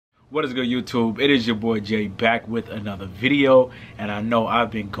What is good, YouTube? It is your boy Jay back with another video, and I know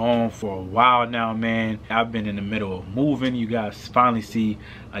I've been gone for a while now, man. I've been in the middle of moving. You guys finally see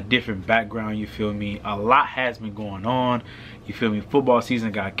a different background, you feel me? A lot has been going on, you feel me? Football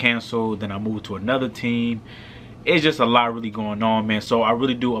season got canceled, then I moved to another team. It's just a lot really going on, man. So I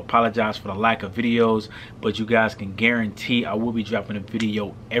really do apologize for the lack of videos, but you guys can guarantee I will be dropping a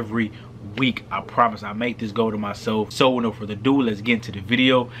video every week. I promise. I make this goal to myself. So no further ado, let's get into the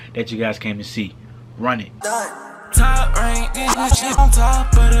video that you guys came to see. Run it. Top rank, shit on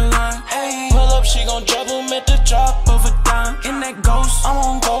top of the line. Ay, pull up, she gon' drop him at the drop of a dime. In that ghost, I'm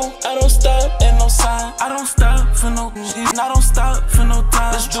on go. I don't stop at no sign. I don't stop for no shit. I don't stop for no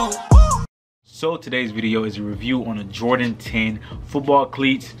time. Let's do it. So today's video is a review on a Jordan 10 football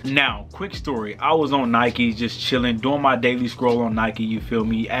cleats. Now, quick story. I was on Nike just chilling, doing my daily scroll on Nike, you feel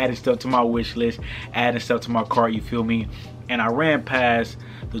me? Adding stuff to my wish list, adding stuff to my cart, you feel me? And I ran past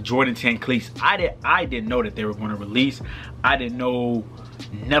the Jordan 10 cleats. I didn't know that they were going to release. I didn't know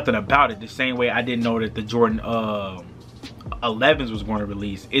nothing about it. The same way I didn't know that the Jordan 11s was going to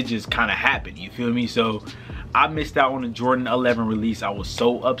release. It just kind of happened, you feel me? So I missed out on the Jordan 11 release. I was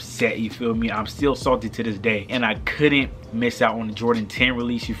so upset, you feel me? I'm still salty to this day. And I couldn't miss out on the Jordan 10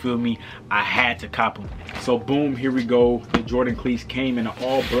 release, you feel me? I had to cop them. So boom, here we go. The Jordan cleats came in an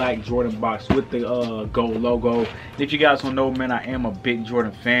all black Jordan box with the gold logo. And if you guys don't know, man, I am a big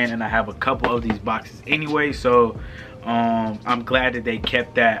Jordan fan and I have a couple of these boxes anyway. So I'm glad that they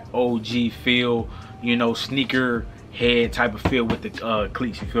kept that OG feel, you know, sneaker head type of feel with the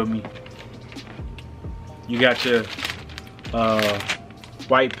cleats, you feel me? You got your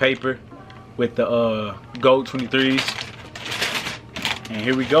white paper with the gold 23s. And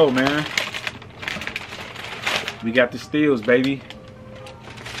here we go, man. We got the steals, baby.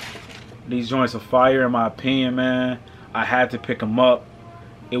 These joints are fire in my opinion, man. I had to pick them up.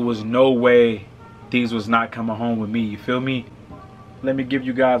 It was no way these was not coming home with me, you feel me? Let me give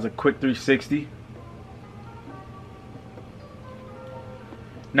you guys a quick 360.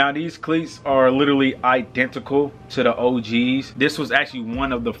 Now these cleats are literally identical to the OGs. This was actually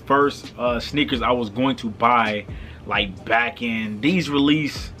one of the first sneakers I was going to buy, like back in these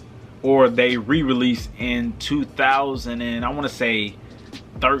release, or they re-released in 2000 and I want to say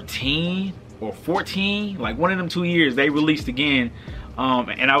 13 or 14, like one of them 2 years they released again,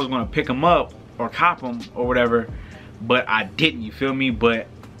 and I was going to pick them up or cop them or whatever, but I didn't, you feel me? But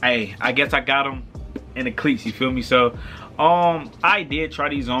hey, I guess I got them in the cleats, you feel me? So I did try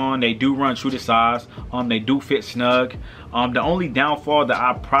these on. They do run true to size. They do fit snug. The only downfall that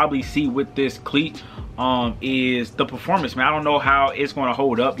I probably see with this cleat is the performance, man. I don't know how it's going to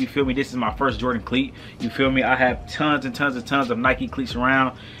hold up, you feel me? This is my first Jordan cleat, you feel me? I have tons and tons of Nike cleats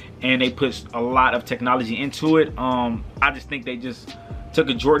around, and they put a lot of technology into it. I just think they just took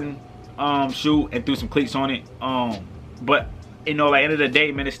a Jordan shoe and threw some cleats on it. But you know, like, end of the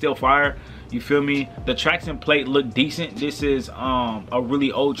day, man, it's still fire. You feel me? The traction plate look decent. This is a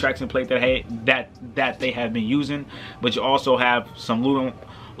really old traction plate that they have been using, but you also have some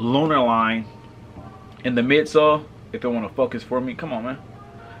lunar line in the midsole. If it want to focus for me, come on, man.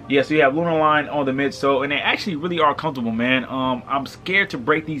 Yeah, so you have lunar line on the midsole, and they actually really are comfortable, man. I'm scared to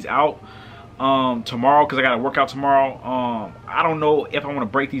break these out tomorrow because I got to work out tomorrow. I don't know if I want to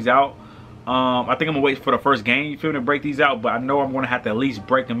break these out. I think I'm gonna wait for the first game, you feel me, to break these out, but I know I'm gonna have to at least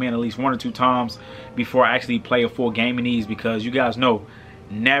break them in at least 1 or 2 times before I actually play a full game in these, because you guys know,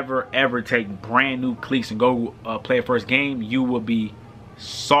 never ever take brand new cleats and go play a first game. You will be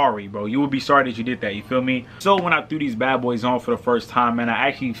sorry, bro. You will be sorry that you did that, you feel me? So when I threw these bad boys on for the first time, man, I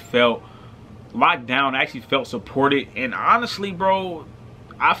actually felt locked down. I actually felt supported, and honestly, bro,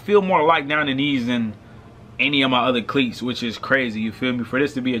 I feel more locked down in these than any of my other cleats, which is crazy, you feel me? For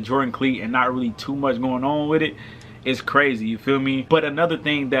this to be a Jordan cleat and not really too much going on with it, it's crazy, you feel me? But another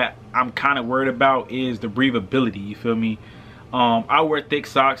thing that I'm kind of worried about is the breathability, you feel me? I wear thick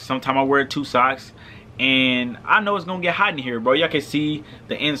socks. Sometimes I wear 2 socks, and I know it's gonna get hot in here, bro. Y'all can see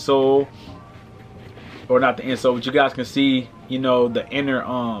the insole, or not the insole, but you guys can see, you know, the inner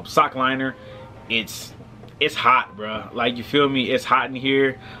sock liner. It's hot, bro. Like, you feel me? It's hot in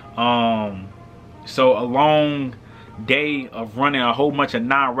here. So a long day of running a whole bunch of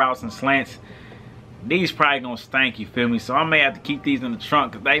non-routes and slants, these probably gonna stink, you feel me? So I may have to keep these in the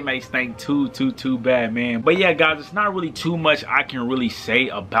trunk because they may stink too bad, man. But yeah, guys, it's not really too much I can really say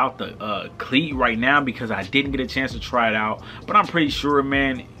about the cleat right now because I didn't get a chance to try it out. But I'm pretty sure,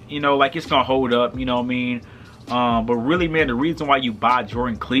 man, you know, like, it's gonna hold up, you know what I mean? But really, man, the reason why you buy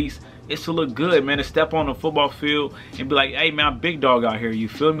Jordan cleats it's to look good, man, to step on the football field and be like, hey man, I'm big dog out here, you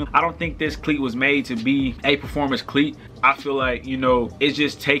feel me? I don't think this cleat was made to be a performance cleat. I feel like, you know, it's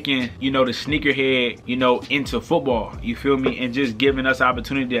just taking, you know, the sneakerhead, you know, into football, you feel me? And just giving us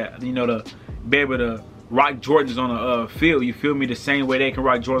opportunity to, you know, to be able to rock Jordans on the field, you feel me? The same way they can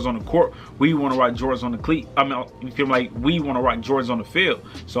rock Jordans on the court, we want to rock Jordans on the cleat. I mean, you feel like we want to rock Jordans on the field.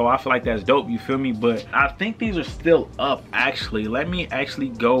 So I feel like that's dope, you feel me? But I think these are still up, actually. Let me actually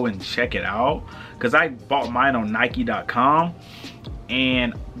go and check it out, because I bought mine on Nike.com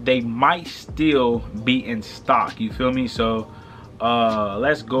and they might still be in stock, you feel me? So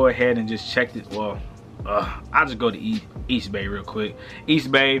let's go ahead and just check it. Well, I'll just go to East Bay real quick.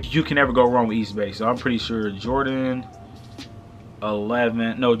 East Bay, you can never go wrong with East Bay. So I'm pretty sure Jordan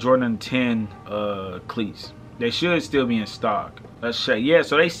 10 cleats, they should still be in stock. Let's check. Yeah,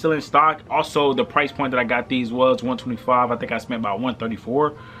 so they still in stock. Also, the price point that I got these was $125. I think I spent about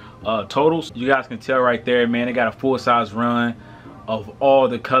 $134 totals. You guys can tell right there, man, they got a full size run of all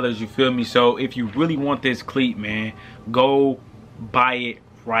the colors, you feel me? So if you really want this cleat, man, go buy it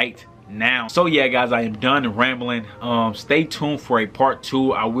right now. So yeah guys, I am done rambling. Stay tuned for a part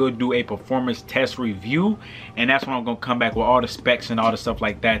 2. I will do a performance test review, and that's when I'm gonna come back with all the specs and all the stuff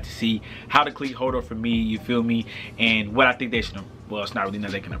like that to see how the cleat hold up for me, you feel me, and what I think they should, well, it's not really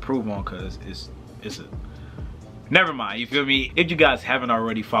nothing they can improve on, because it's a, never mind, you feel me? If you guys haven't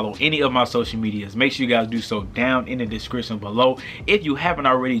already followed any of my social medias, make sure you guys do so down in the description below. If you haven't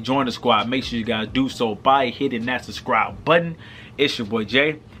already joined the squad, make sure you guys do so by hitting that subscribe button. It's your boy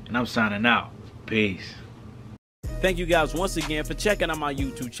Jay, and I'm signing out. Peace. Thank you guys once again for checking out my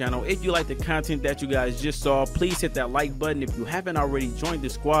YouTube channel. If you like the content that you guys just saw, please hit that like button. If you haven't already joined the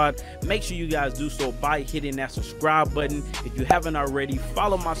squad, make sure you guys do so by hitting that subscribe button. If you haven't already,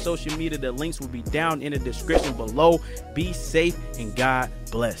 follow my social media. The links will be down in the description below. Be safe and God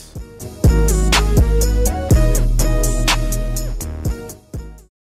bless.